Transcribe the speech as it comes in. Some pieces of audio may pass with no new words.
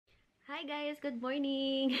Hi guys! Good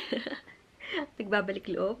morning!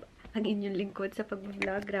 Nagbabalik loob ang inyong lingkod sa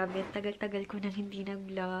pag-vlog. Grabe, tagal-tagal ko nang hindi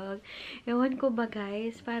nag-vlog. Ewan ko ba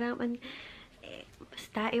guys, parang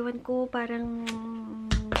basta ewan ko, parang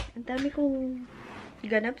ang dami kong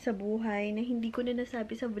ganap sa buhay na hindi ko na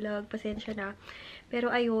nasabi sa vlog. Pasensya na.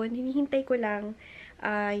 Pero ayun, hinihintay ko lang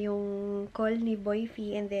yung call ni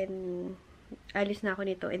Boyfie and then alis na ako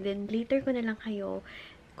nito. And then later ko na lang kayo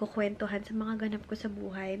kukwentuhan sa mga ganap ko sa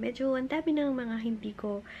buhay. Medyo ang dami ng mga hindi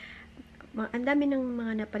ko, ang dami ng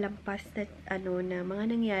mga napalampas na, na mga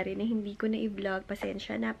nangyari na hindi ko na i-vlog.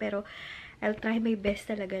 Pasensya na, pero I'll try my best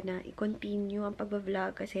talaga na i-continue ang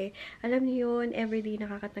pag-vlog kasi alam niyo yun, everyday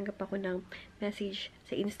nakakatanggap ako ng message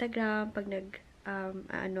sa Instagram pag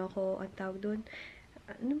ako, ang tawag doon.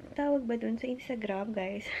 Anong tawag ba doon sa Instagram,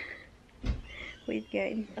 guys? Wait,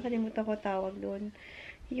 guys. Nakalimutan ko tawag doon.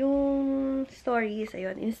 Yung stories,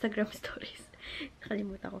 ayun, Instagram stories.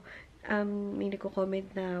 Nakalimutan ko. May nagko-comment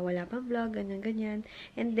na wala pang vlog, ganyan-ganyan.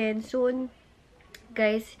 And then, soon,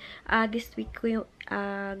 guys, this week ko yung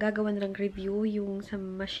gagawan lang review yung sa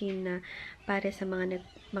machine na para sa mga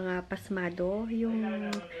pasmado. Yung,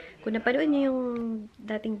 kung napanood niyo yung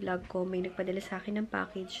dating vlog ko, may nagpadala sa akin ng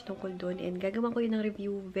package tungkol doon. And gagawan ko yun ng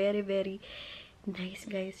review. Very, very nice,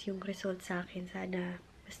 guys, yung result sa akin. Sana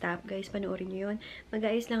stop, guys, panoorin nyo yun.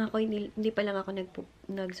 Mag-aayos lang ako, hindi pa lang ako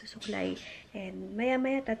nagsusuklay. And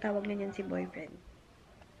maya-maya tatawag na yan si boyfriend.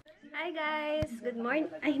 Hi, guys! Good morning.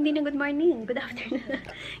 Ay, hindi na good morning. Good afternoon.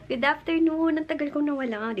 Good afternoon. Ang tagal kong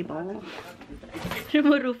nawala, di ba?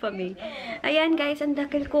 Rumurufa me. Ayan, guys, ang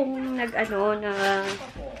tagal kong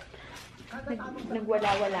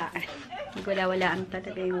nagwala-walaan. Nagwala-walaan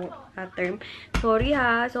talaga yung term. Sorry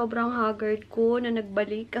ha, sobrang haggard ko na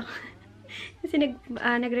nagbalik ako. Kasi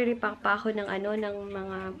nagre-repack pa ako ng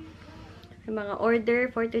mga order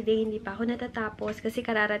for today. Hindi pa ako natatapos kasi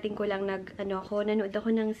kararating ko lang nanood ako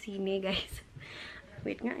ng sine, guys.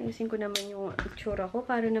 Wait nga, ayusin ko naman yung itsura ko.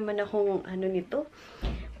 Para naman akong nito.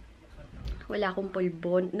 Wala akong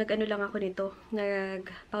pulbo. Lang ako nito.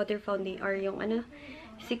 Powder foundation or yung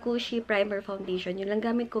Sikushi primer foundation. Yun lang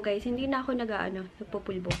gamit ko, guys. Hindi na ako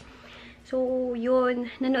nagpupulbo. So,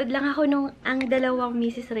 yun. Nanood lang ako ang dalawang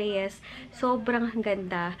Mrs. Reyes. Sobrang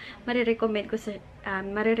ganda. Marirecommend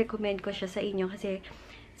ko siya sa inyo kasi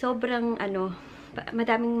sobrang,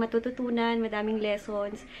 madaming matututunan, madaming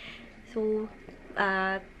lessons. So,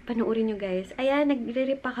 panoorin nyo, guys. Ayan,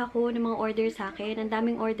 nagre-repack ako ng mga order sa akin. Ang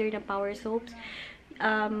daming order ng power soaps.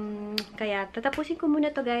 Kaya, tatapusin ko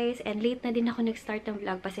muna to, guys. And late na din ako nag-start ng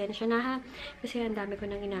vlog. Pasensya na, ha. Kasi ang dami ko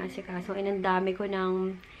nang inaasikaso. And ang dami ko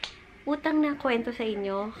nang utang na kwento sa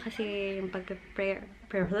inyo kasi yung pagpe-prepare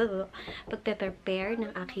ng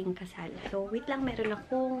aking kasal. So, wait lang, meron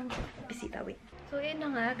akong bisita. Wait. So, yun na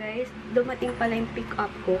nga, guys. Dumating pala yung pick-up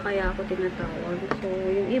ko, kaya ako tinatawag. So,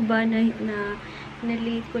 yung iba na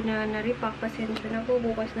late ko na repack, pasensya na po.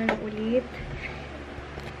 Bukas na lang ulit.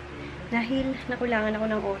 Dahil nakulangan ako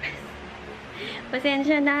ng oras.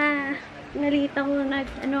 Pasensya na. Nalate ako,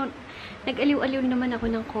 nag-aliw-aliw naman ako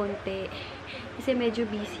ng konti. Kasi medyo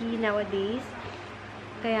busy nowadays.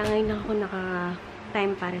 Kaya ngayon lang ako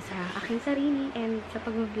naka-time para sa aking sarili and sa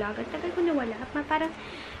pag-vlog. At tagal ko nawala. Parang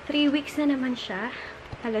 3 weeks na naman siya.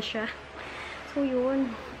 Pala siya. So,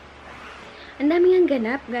 yun. Ang daming ang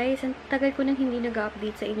ganap, guys. Ang tagal ko nang hindi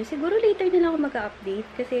nag-update sa inyo. Siguro later na lang ako mag-update.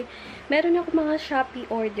 Kasi meron ako mga Shopee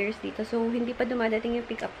orders dito. So, hindi pa dumadating yung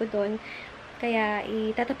pick-up ko doon. Kaya,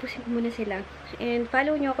 itatapusin ko muna sila. And,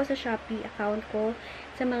 follow nyo ako sa Shopee account ko.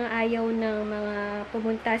 Sa mga ayaw ng mga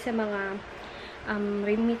pumunta sa mga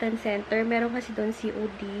remittance center. Meron kasi doon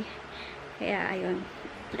COD. Kaya, ayun.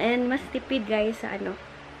 And, mas tipid, guys, sa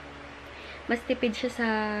mas tipid siya sa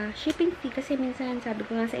shipping fee. Kasi minsan, sabi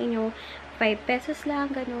ko nga sa inyo, 5 pesos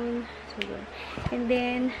lang, ganun. So, yun. And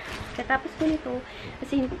then, katapos ko nito,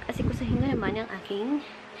 kasi kusahin na naman ang aking,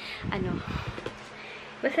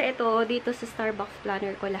 basta ito, dito sa Starbucks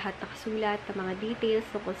planner ko lahat nakasulat ng mga details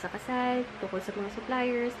tungkol sa kasal, tungkol sa mga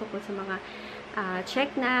suppliers, tungkol sa mga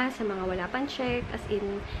check na, sa mga wala pang check, as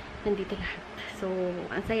in, nandito lahat. So,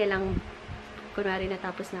 ang saya lang, kunwari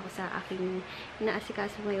natapos na ako sa aking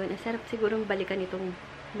naasikaso ngayon. Ang sarap sigurong balikan itong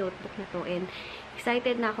notebook na to. And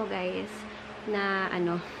excited na ako, guys, na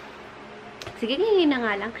sige, ngayon na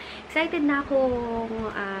nga lang. Excited na akong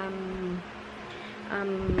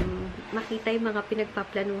makita yung mga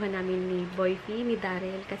pinagpaplanuhan namin ni Boyfie, ni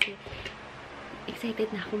Daryl, kasi excited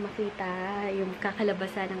na ako makita yung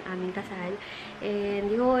kakalabasan ng aming kasal. And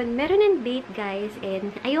yun, meron ng date guys. And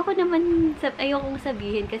ayokong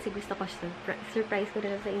sabihin kasi gusto ko surprise ko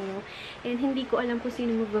na lang sa inyo. And hindi ko alam kung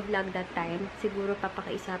sino mag-vlog that time. Siguro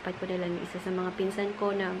papakaisapan ko na lang yung isa sa mga pinsan ko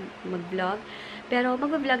na mag-vlog. Pero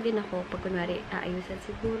mag-vlog din ako pag kunwari aayusan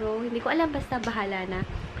siguro. Hindi ko alam, basta bahala na.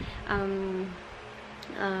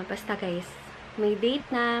 Basta guys, may date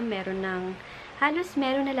na, halos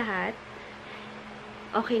meron na lahat.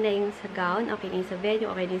 Okay na yung sa gown, okay na yung sa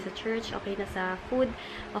venue, okay na yung sa church, okay na sa food,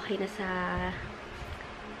 okay na sa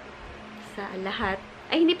lahat.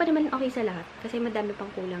 Ay, hindi pa naman okay sa lahat. Kasi madami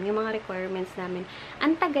pang kulang. Yung mga requirements namin.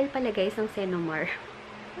 Ang tagal pala guys ng Senomar.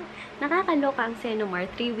 Nakakaloka ang Senomar.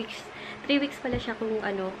 3 weeks. 3 weeks pala siya kung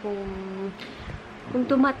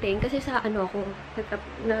dumating. Kasi sa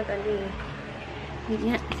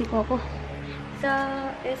si Coco. Sa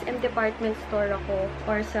SM department store ako.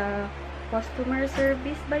 Or sa customer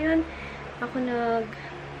service ba yun? Ako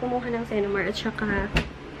kumuha ng Senomar at saka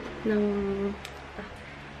ng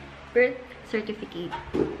birth certificate.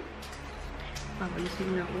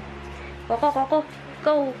 Pabalusin na ako. Coco!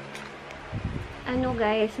 Go! Ano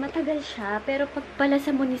guys, matagal siya. Pero pag pala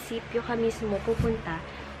sa munisipyo ka mismo pupunta,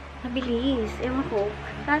 mabilis. Ewan ko.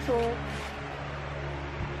 Kaso,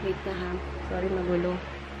 wait na ha. Sorry, magulo.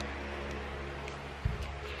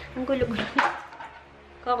 Ang gulo-gulo.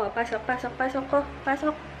 Coco, pasok ko.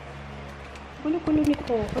 Pasok. Gulo-gulo ni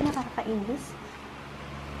Coco. Nakakainis.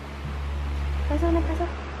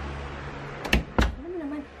 Pasok. Ano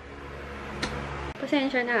naman?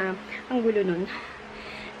 Pasensya na. Ang gulo nun.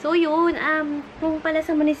 So, yun. Kung pala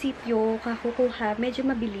sa munisipyo, kakukuha, medyo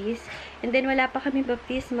mabilis. And then, wala pa kami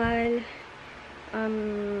baptismal.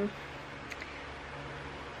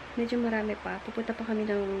 Medyo marami pa. Pupunta pa kami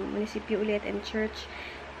ng munisipyo ulit and church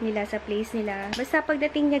nila sa place nila. Basta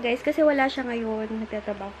pagdating niya guys, kasi wala siya ngayon,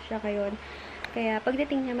 nagtatrabaho siya ngayon. Kaya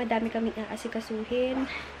pagdating niya, madami kaming aasikasuhin.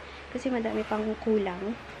 Kasi madami pang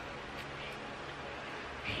kulang.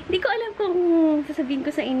 Hindi ko alam kung sasabihin ko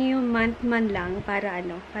sa inyo yung month man lang para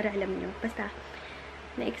alam nyo. Basta,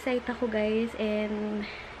 na-excite ako guys and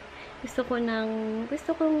basta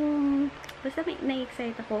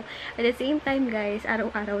na-excite ako. At the same time guys,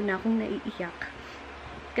 araw-araw na akong naiiyak.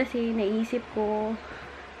 Kasi naisip ko,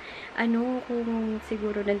 kung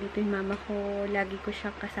siguro nandito yung mama ko, lagi ko siya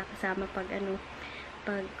kasama pag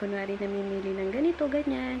kunwari namimili ng ganito,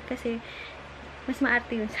 ganyan. Kasi, mas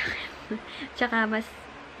maarte yun sa akin. Tsaka, mas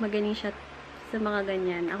magaling siya sa mga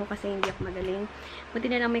ganyan. Ako kasi hindi ako magaling. Buti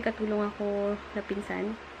na lang may katulong ako na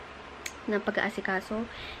pinsan na pag-aasikaso.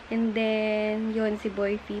 And then, yun, si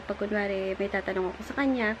Boyfie, pag kunwari may tatanong ako sa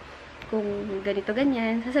kanya, kung ganito,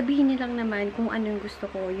 ganyan, sasabihin niya lang naman kung anong gusto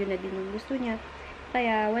ko, yun na din yung gusto niya.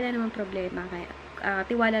 Kaya, wala namang problema. Kaya,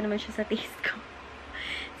 tiwala naman siya sa taste ko.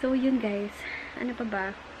 So, yun guys. Ano pa ba?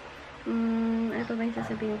 Ano pa ba yung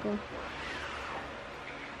sasabihin ko?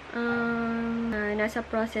 Nasa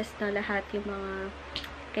process na lahat yung mga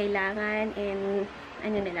kailangan and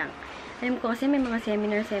ano na lang. Alam ko kasi may mga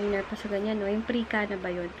seminar pa sa ganyan, no? Yung pre-K na ba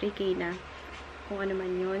yun? Pre-K na. Kung ano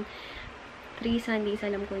man yun. 3 Sundays,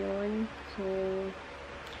 alam ko yun. So,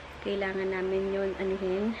 kailangan namin yun,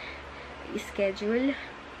 schedule.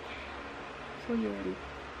 So, yun.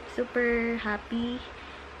 Super happy,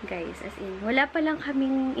 guys. As in, wala pa lang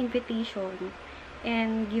kaming invitation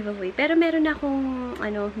and giveaway. Pero meron akong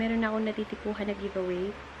natitipuhan na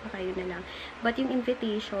giveaway. Baka yun na lang. But yung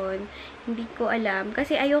invitation, hindi ko alam.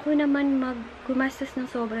 Kasi ayoko naman gumastos ng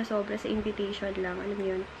sobra-sobra sa invitation lang. Alam mo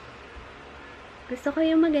yun? Gusto ko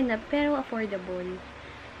yung maganda, pero affordable.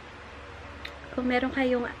 Kung meron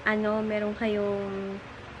kayong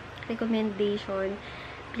recommendation,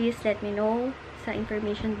 please let me know sa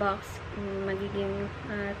information box. Magiging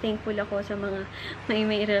thankful ako sa mga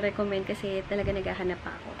may i-recommend kasi talaga naghahanap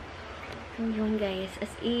pa ako. So, yun guys.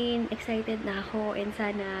 As in, excited na ako and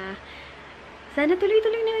sana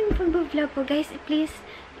tuloy-tuloy na yung pag-vlog ko. Guys, please,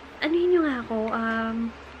 anuhin nyo nga ako.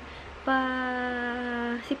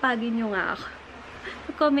 Sipagin nyo nga ako.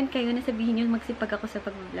 Comment kayo na sabihin nyo magsipag ako sa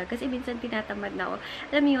pag-vlog. Kasi minsan tinatamad na ako.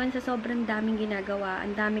 Alam mo yun, sa sobrang daming ginagawa,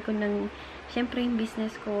 ang dami ko syempre yung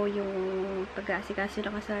business ko, yung pag-aasikaso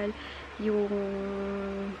ng kasal, yung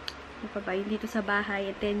dito sa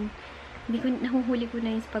bahay, and then, nahuhuli ko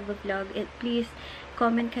na yung sa pag-vlog. And please,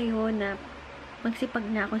 comment kayo na magsipag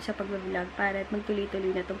na ako sa pag-vlog para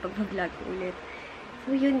magtuloy-tuloy na itong pag-vlog ko ulit.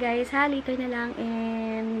 So, yun guys, later na lang,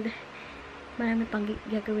 and marami pang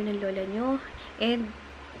gagawin ng lola nyo. And,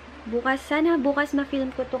 sana bukas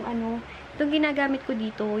ma-film ko itong ginagamit ko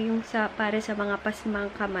dito, yung para sa mga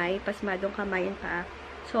pasmadong kamay and paa.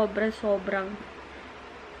 Sobrang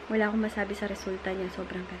wala akong masabi sa resulta niya.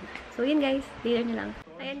 Sobrang ganda. So, yun guys. Later na lang.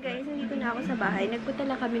 Ayan guys, nandito na ako sa bahay. Nagpunta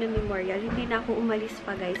lang kami ng memorial. Hindi na ako umalis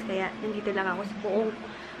pa guys. Kaya, nandito lang ako sa buong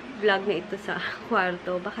vlog na ito sa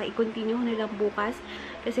kwarto. Baka i-continue na lang bukas.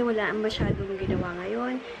 Kasi wala masyadong ginawa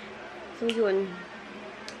ngayon. So, yun.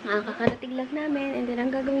 Kakarating lang namin. And then,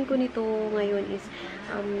 ang gagawin ko nito ngayon is,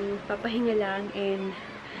 papahinga lang. And,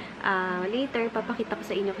 later, papakita ko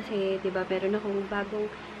sa inyo kasi, diba, meron akong bagong,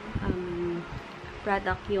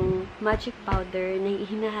 product, yung magic powder na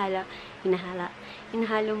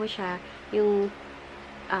hinahalo mo siya, yung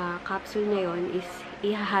capsule na yon is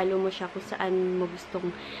ihahalo mo siya kung saan mo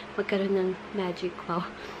gustong magkaroon ng magic. Wow.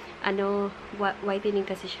 Whitening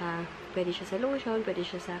kasi siya. Pwede siya sa lotion, pwede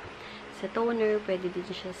siya sa toner, pwede din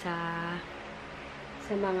siya sa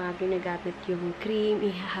mga ginagamit yung cream,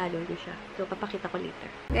 ihahalo nyo siya. So, papakita ko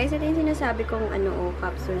later. Guys, ito yung sinasabi kong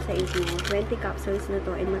capsule sa inyo. 20 capsules na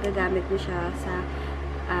to and magagamit mo siya sa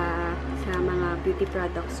mga beauty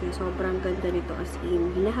products nyo. Sobrang ganda nito as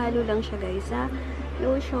in. Hinahalo lang siya guys sa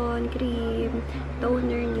lotion, cream,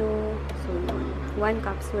 toner nyo. So, 1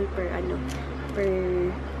 capsule per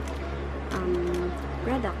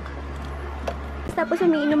product. Tapos,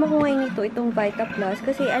 umiinom ako ngayon nito, itong Vita Plus.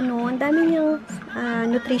 Kasi, ang dami niyang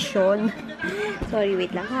nutrition. Sorry,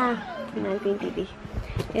 wait lang ha. Tingnan ko yung TV.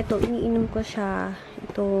 Ito, iniinom ko siya.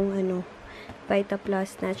 Itong, Vita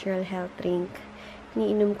Plus Natural Health Drink.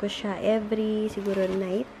 Iniinom ko siya every, siguro,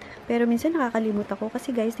 night. Pero, minsan nakakalimut ako.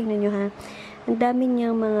 Kasi, guys, tingnan nyo ha. Ang dami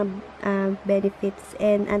niyang mga benefits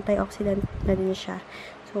and antioxidant na din siya.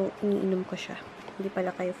 So, iniinom ko siya. Hindi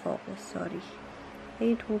pala kayo focus. Sorry.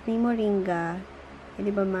 Ayun, may moringa. Di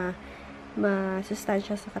ba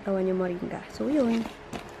masustansya sa katawan yung moringa. So, yun.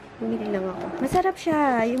 Bumili lang ako. Masarap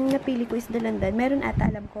siya. Yung napili ko is dalandan. Meron ata,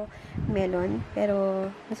 alam ko, melon. Pero,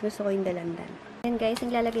 mas gusto ko yung dalandan. And guys,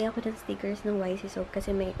 naglalagay ako ng stickers ng YC soap kasi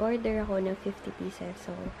may order ako ng 50 pieces.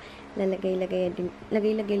 So, lagay-lagay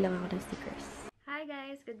lang ako ng stickers. Hi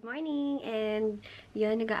guys! Good morning! And,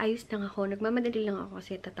 yan, nag-aayos lang ako. Nagmamadali lang ako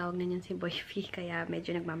kasi tatawag na niyan si Boyfie. Kaya,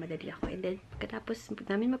 medyo nagmamadali ako. And then, katapos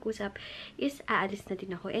namin mag-usap, is aalis na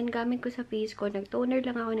din ako. And gamit ko sa face ko, nag-toner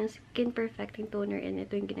lang ako ng Skin Perfecting Toner. And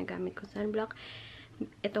ito yung ginagamit ko, sunblock.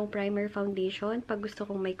 Itong primer foundation, pag gusto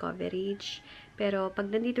kong may coverage. Pero, pag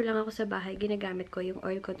nandito lang ako sa bahay, ginagamit ko yung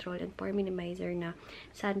Oil Control and Pore Minimizer na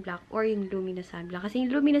sunblock or yung Lumina sunblock. Kasi yung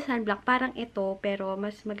Lumina sunblock, parang ito, pero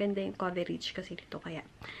mas maganda yung coverage kasi dito. Kaya,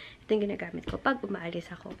 ito yung ginagamit ko pag umaalis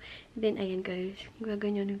ako. Then, ayan guys,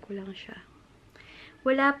 gaganyanin ko lang siya.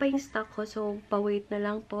 Wala pa yung stock ko, so, pa-wait na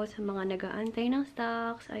lang po sa mga nag-aantay ng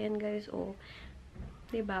stocks. Ayan guys, oh.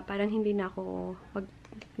 Diba? Parang hindi na ako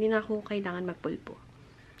kailangan magpulpo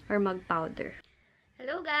or mag-powder.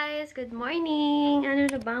 Hello guys! Good morning! Ano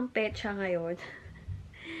na ba ang petsa ngayon?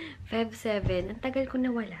 Feb 7. Ang tagal ko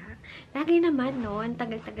nawala. Lagi naman, no? Ang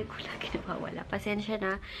tagal-tagal ko lagi nawawala. Pasensya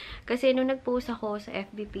na. Kasi nung nag-post ako sa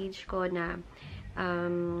FB page ko na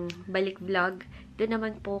balik vlog, doon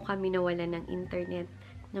naman po kami nawala ng internet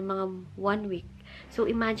ng mga 1 week. So,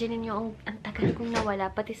 imagine niyo ang tagal kong nawala,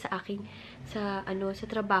 pati sa aking, sa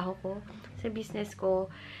trabaho ko, sa business ko.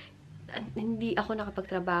 Hindi ako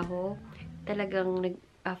nakapagtrabaho. Talagang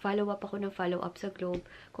follow up ako ng follow up sa Globe.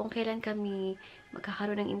 Kung kailan kami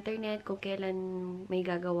magkakaroon ng internet, kung kailan may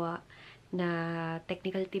gagawa na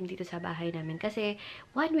technical team dito sa bahay namin. Kasi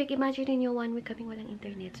 1 week, imagine niyo 1 week kaming walang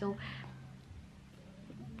internet. So,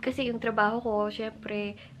 kasi yung trabaho ko,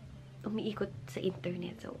 syempre, umiikot sa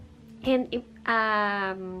internet. So, and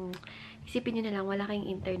isipin niyo na lang, wala kayong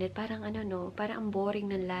internet. Parang parang ang boring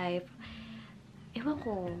ng life. Ewan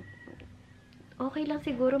ko. Okay lang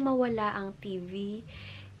siguro mawala ang TV.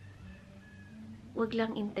 Wag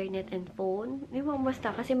lang internet and phone. Basta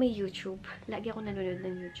kasi may YouTube. Lagi ako nanonood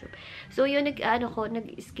ng YouTube. So, yun,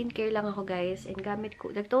 nag-skincare lang ako, guys. And gamit ko,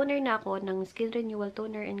 nag-toner na ako ng Skin Renewal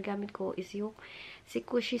Toner. And gamit ko is yung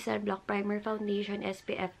Sikushi Sunblock Primer Foundation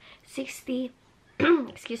SPF 60.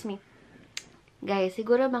 Excuse me. Guys,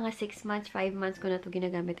 siguro mga 6 months, 5 months ko na to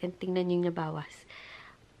ginagamit. And tingnan nyo yung nabawas.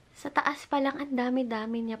 Sa taas pa lang, ang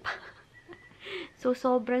dami-dami niya pa. So,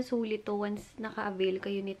 sobrang sulit to once naka-avail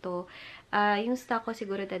kayo nito. Yung stock ko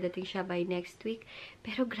siguro dadating siya by next week.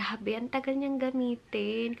 Pero grabe, ang tagal niyang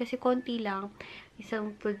gamitin. Kasi konti lang.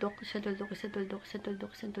 Isang tuldok, isang tuldok, isang tuldok, isang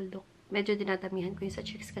tuldok, isang tuldok. Medyo dinatamihan ko yung sa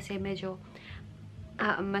cheeks kasi medyo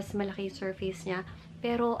mas malaki yung surface niya.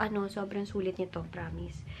 Pero sobrang sulit nito,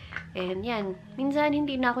 promise. And yan, minsan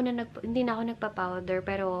hindi na ako nagpa-powder,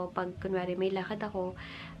 pero pag kunwari may lakad ako,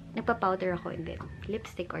 nagpa-powder ako and then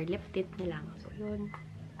lipstick or lip tint na lang. So, yun.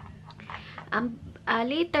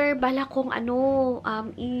 Later, bala kong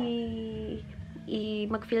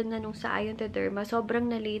mag-film na nung sa Ayon to Derma. Sobrang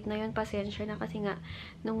na-late na yun. Pasensya na kasi nga,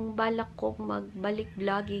 nung balak ko magbalik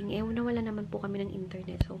vlogging, nawala naman po kami ng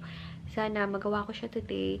internet. So, sana magawa ko siya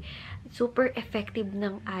today. Super effective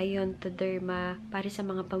ng Ayon to Derma para sa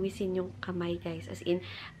mga pawisin yung kamay, guys. As in,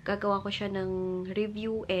 gagawa ko siya ng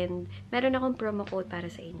review and meron akong promo code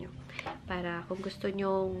para sa inyo. Para kung gusto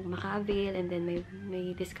nyong maka-avail and then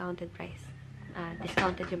may discounted price.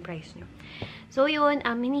 Discounted yung price nyo. So, yun,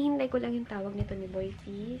 hinihintay ko lang yung tawag nito ni Boy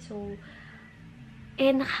P. So,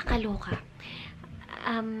 nakakaloka.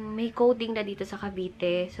 May coding na dito sa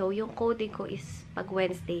Cavite. So, yung coding ko is pag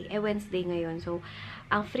Wednesday. Wednesday ngayon. So,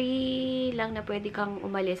 ang free lang na pwede kang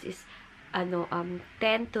umalis is, 10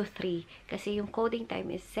 to 3. Kasi yung coding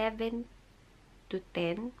time is 7 to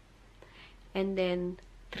 10. And then,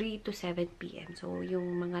 3 to 7 p.m. So,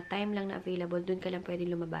 yung mga time lang na available, dun ka lang pwede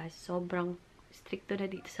lumabas. Sobrang stricto na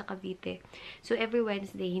dito sa Cavite. So, every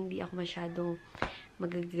Wednesday, hindi ako masyadong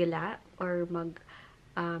magagala or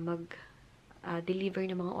deliver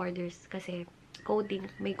ng mga orders kasi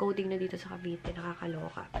may coding na dito sa Cavite.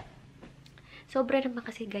 Nakakaloka. Sobra naman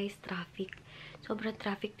kasi, guys, traffic. Sobrang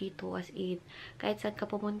traffic dito as in. Kahit saan ka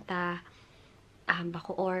pumunta,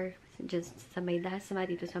 Bacoor, just sa may Dasma,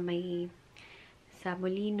 dito sa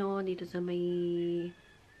Molino, dito sa may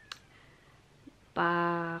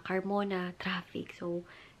Carmona, traffic. So,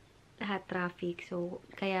 lahat traffic. So,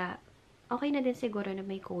 kaya, okay na din siguro na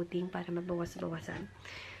may coding para mabawas-bawasan.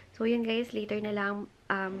 So, yun guys, later na lang,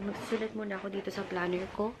 magsusulat muna ako dito sa planner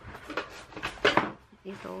ko.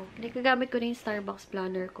 Ito. Nagagamit ko na yung Starbucks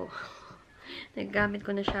planner ko. Nagagamit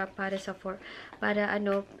ko na siya para sa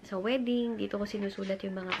wedding. Dito ko sinusulat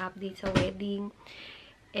yung mga updates sa wedding.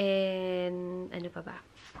 And, ano pa ba?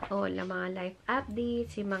 Mga life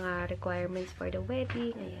updates, yung mga requirements for the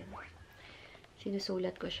wedding. Ayan.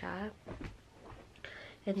 Sinusulat ko siya.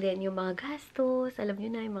 And then, yung mga gastos. Alam nyo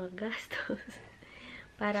na, yung mga gastos.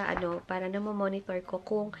 para na ma-monitor ko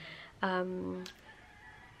kung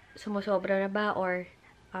sumusobra na ba or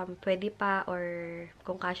pwede pa or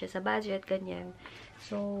kung kasya sa budget, ganyan.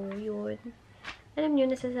 So, yun. Alam nyo,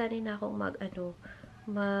 nasasanay na akong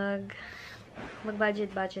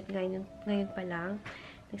mag-budget ngayon pa lang.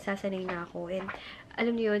 Nagsasanay na ako. And,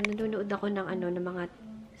 alam niyo yun, nanonood ako ng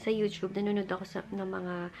sa YouTube, nanonood ako ng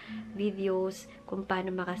mga videos kung paano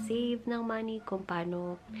makasave ng money, kung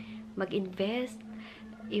paano mag-invest,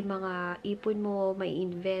 yung mga ipon mo, may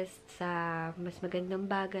invest sa mas magandang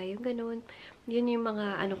bagay, yung ganun. Yun yung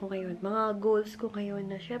mga, ko ngayon, mga goals ko ngayon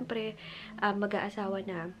na, syempre, mag-aasawa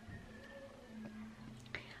na,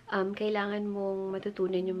 kailangan mong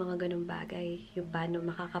matutunan yung mga ganung bagay. Yung paano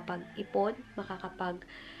makakapag-ipon,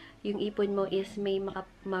 yung ipon mo is may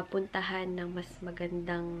mapuntahan ng mas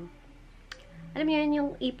magandang, alam mo yun,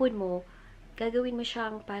 yung ipon mo, gagawin mo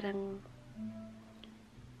siyang parang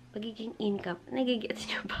magiging income.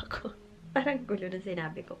 Nagigets niyo ba ako? Parang gulo na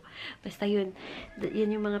sinabi ko. Basta yun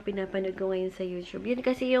yung mga pinapanood ko ngayon sa YouTube. Yun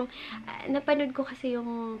kasi yung, napanood ko kasi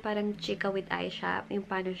yung parang Chika with Eye Shop, yung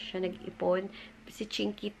paano siya nag-ipon. Si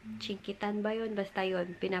Chinkitan ba yun? Basta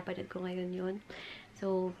yun, pinapanood ko ngayon yun.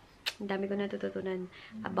 So, ang dami ko natututunan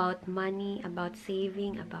about money, about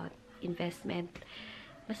saving, about investment.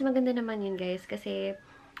 Mas maganda naman yun, guys, kasi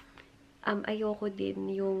ayoko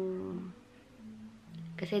din yung,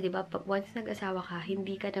 kasi diba, once nag-asawa ka,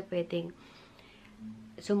 hindi ka na pwedeng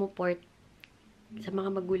sumuport sa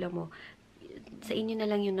mga magulang mo. Sa inyo na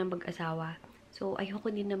lang yun na mag-asawa. So,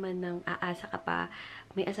 ayoko din naman ng aasa ka pa,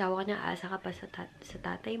 may asawa ka na, aasa ka pa sa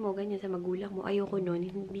tatay mo, ganyan, sa magulang mo. Ayoko nun,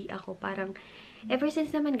 hindi ako parang, ever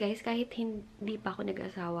since naman guys, kahit hindi pa ako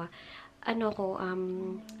nag-asawa,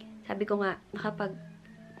 sabi ko nga,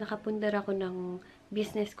 nakapundar ako ng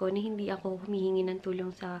business ko na hindi ako humihingi ng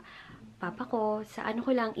tulong sa papa ko, sa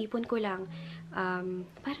ipon ko lang,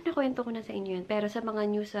 parang nakwento ko na sa inyo yun, pero sa mga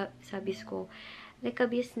new sabis ko,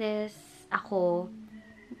 nagka-business ako,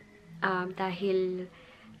 dahil,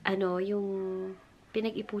 yung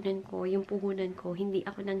pinag-ipunan ko, yung puhunan ko, hindi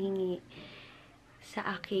ako nanghingi sa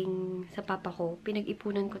papa ko,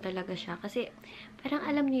 pinag-ipunan ko talaga siya, kasi, parang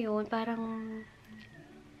alam niyo yun, parang,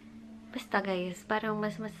 basta guys, parang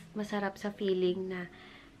mas masarap sa feeling na,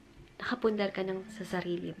 nakapundar ka sa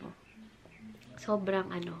sarili mo. Sobrang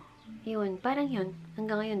yun, parang yun,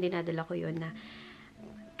 hanggang ngayon dinadala ko yun na,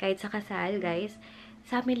 kahit sa kasal, guys,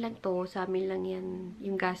 sa amin lang to, sa amin lang yan,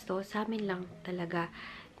 yung gasto, sa amin lang talaga,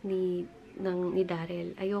 ni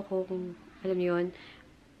Daryl. Ayoko kung, alam niyo yun,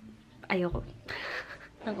 ayoko.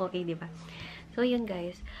 Nang okay, diba? So, yun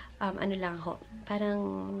guys, lang ako, parang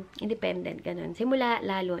independent, ganun. Simula,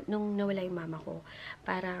 lalo, nung nawala yung mama ko,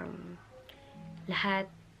 parang, lahat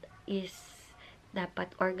is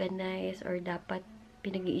dapat organize or dapat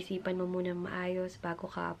pinag-iisipan mo muna maayos bago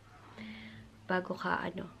ka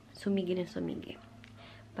sumigi ng sumigi.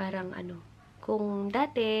 Parang kung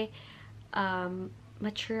dati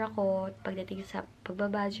mature ako pagdating sa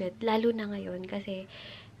pagbabudget, lalo na ngayon kasi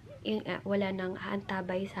wala nang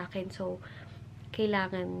aantabay sa akin, so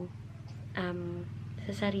kailangan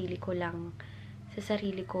sa sarili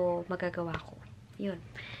ko magagawa ko. Yun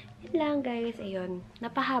lang guys, ayun.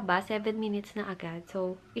 Napahaba, 7 minutes na agad.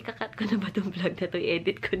 So, ikakat ko na ba itong vlog na to?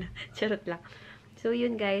 I-edit ko na. Charot lang. So,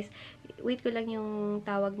 yun guys. Wait ko lang yung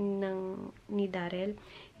tawag ni Darrell.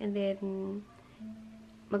 And then,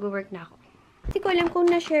 mag-work na ako. Hindi ko alam kung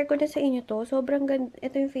na-share ko na sa inyo to. Sobrang ganda.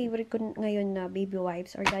 Ito yung favorite ko ngayon na baby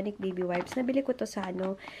wipes. Organic baby wipes. Nabili ko to sa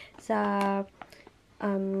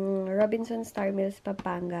Robinson Star Mills,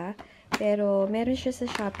 Pampanga. Pero, meron siya sa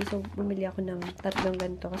Shopee. So, bumili ako ng 3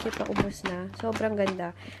 ganito. Kasi paubos na. Sobrang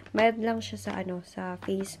ganda. Mayad lang siya sa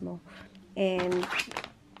face mo. And,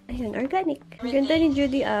 ayun, organic. Ang ganda ni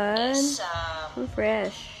Judy Ann.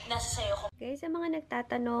 Fresh. Guys, sa mga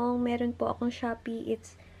nagtatanong, meron po akong Shopee.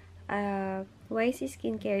 It's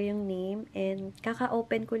ycskincare yung name. And,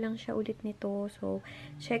 kaka-open ko lang siya ulit nito. So,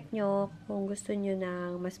 check nyo kung gusto nyo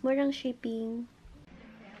ng mas murang shipping.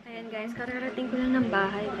 Ayan guys, kararating ko lang ng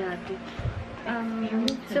bahay. Grabe.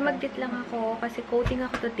 Sumaglit lang ako kasi coating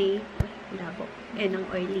ako today. Labo. Ng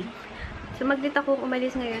oily. Sumaglit ako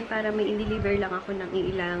umalis ngayon para may i-deliver lang ako ng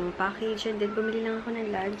ilang package. And then, bumili lang ako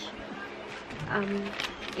ng lunch.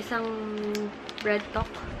 Isang bread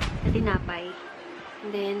talk na tinapay.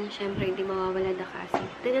 And then, syempre, hindi mawawala na kasi.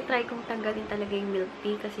 Tinatry kong tanggalin talaga yung milk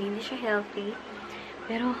tea kasi hindi siya healthy.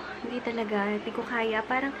 Pero, hindi talaga. Hindi ko kaya.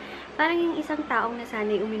 Parang yung isang taong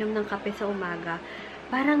nasanay uminom ng kape sa umaga.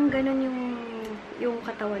 Parang ganun yung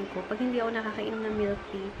katawan ko. Pag hindi ako nakakainom ng milk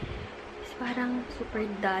tea, is parang super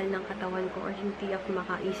dull ng katawan ko or hindi ako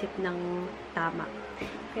makaisip ng tama.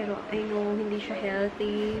 Pero, I know, hindi siya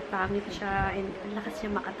healthy. Pangit siya. And ang lakas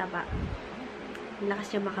niya makataba. Ang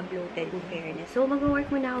lakas niya maka-bloated in fairness. So, mag-work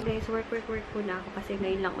muna ako guys. Work muna ako kasi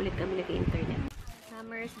ngayon lang ulit kami nag-internet.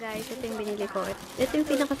 Hammers guys, ito yung binili ko. Ito yung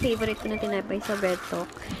pinaka-favorite ko na tinapay sa bread talk.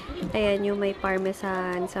 Ayan, yung may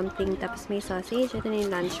parmesan something, tapos may sausage. Ito na yung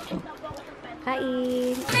lunch ko.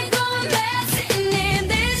 Kain!